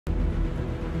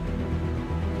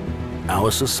Our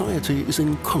society is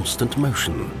in constant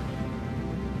motion,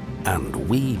 and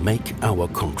we make our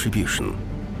contribution.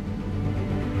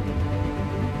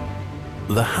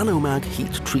 The Hanomag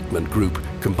Heat Treatment Group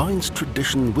combines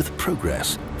tradition with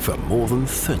progress for more than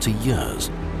 30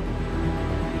 years.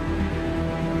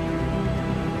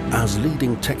 As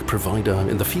leading tech provider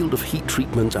in the field of heat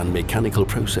treatment and mechanical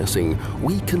processing,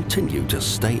 we continue to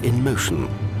stay in motion,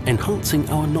 enhancing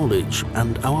our knowledge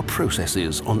and our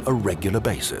processes on a regular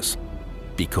basis.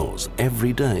 Because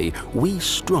every day we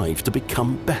strive to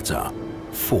become better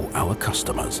for our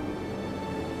customers.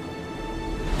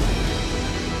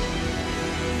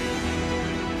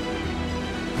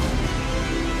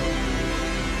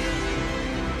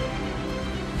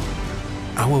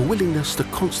 Our willingness to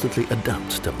constantly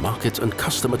adapt to market and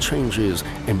customer changes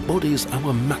embodies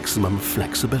our maximum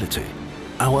flexibility.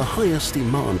 Our highest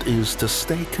demand is to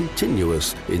stay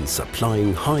continuous in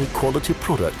supplying high-quality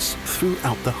products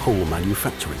throughout the whole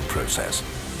manufacturing process,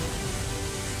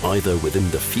 either within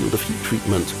the field of heat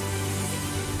treatment,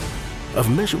 of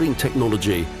measuring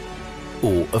technology,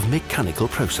 or of mechanical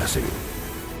processing,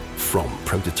 from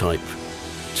prototype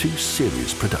to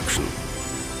series production.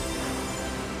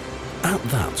 At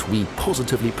that, we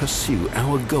positively pursue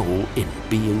our goal in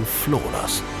being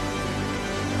flawless.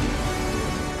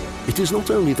 It is not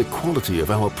only the quality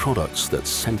of our products that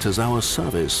centers our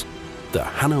service. The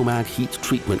Hanomag Heat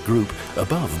Treatment Group,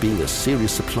 above being a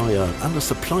series supplier and a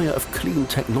supplier of clean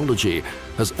technology,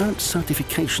 has earned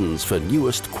certifications for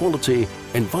newest quality,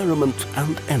 environment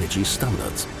and energy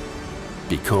standards.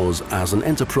 Because as an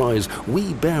enterprise,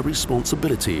 we bear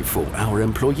responsibility for our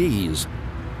employees,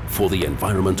 for the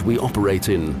environment we operate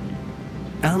in,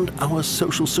 and our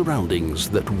social surroundings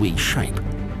that we shape.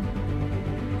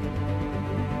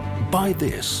 By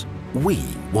this, we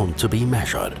want to be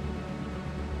measured.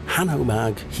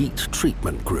 Hanomag Heat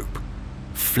Treatment Group.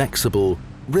 Flexible,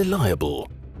 reliable,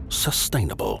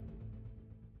 sustainable.